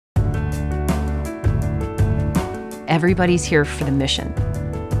everybody's here for the mission.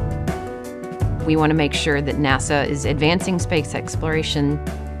 We want to make sure that NASA is advancing space exploration.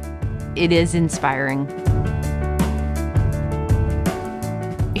 It is inspiring.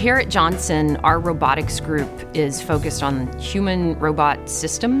 Here at Johnson, our robotics group is focused on human-robot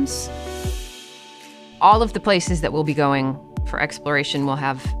systems. All of the places that we'll be going for exploration will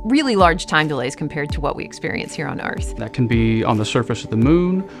have really large time delays compared to what we experience here on Earth. That can be on the surface of the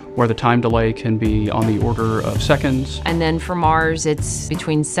moon, where the time delay can be on the order of seconds. And then for Mars, it's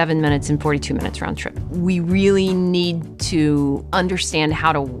between 7 minutes and 42 minutes round trip. We really need to understand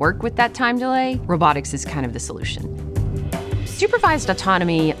how to work with that time delay. Robotics is kind of the solution. Supervised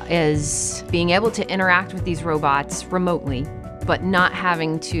autonomy is being able to interact with these robots remotely, but not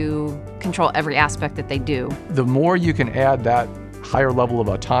having to control every aspect that they do. The more you can add that higher level of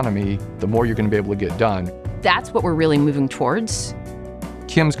autonomy, the more you're going to be able to get done. That's what we're really moving towards.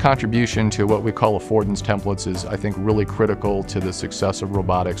 Kim's contribution to what we call affordance templates is, I think, really critical to the success of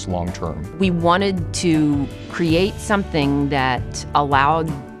robotics long term. We wanted to create something that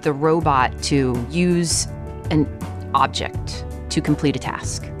allowed the robot to use an object to complete a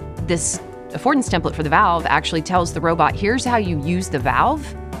task. This affordance template for the valve actually tells the robot, here's how you use the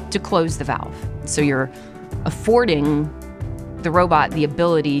valve to close the valve. So you're affording the robot the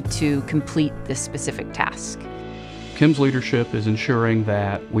ability to complete this specific task. Kim's leadership is ensuring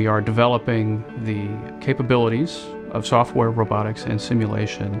that we are developing the capabilities of software, robotics, and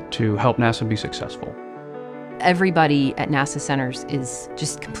simulation to help NASA be successful. Everybody at NASA centers is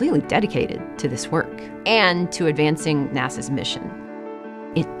just completely dedicated to this work and to advancing NASA's mission.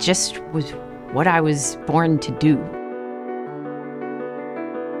 It just was what I was born to do.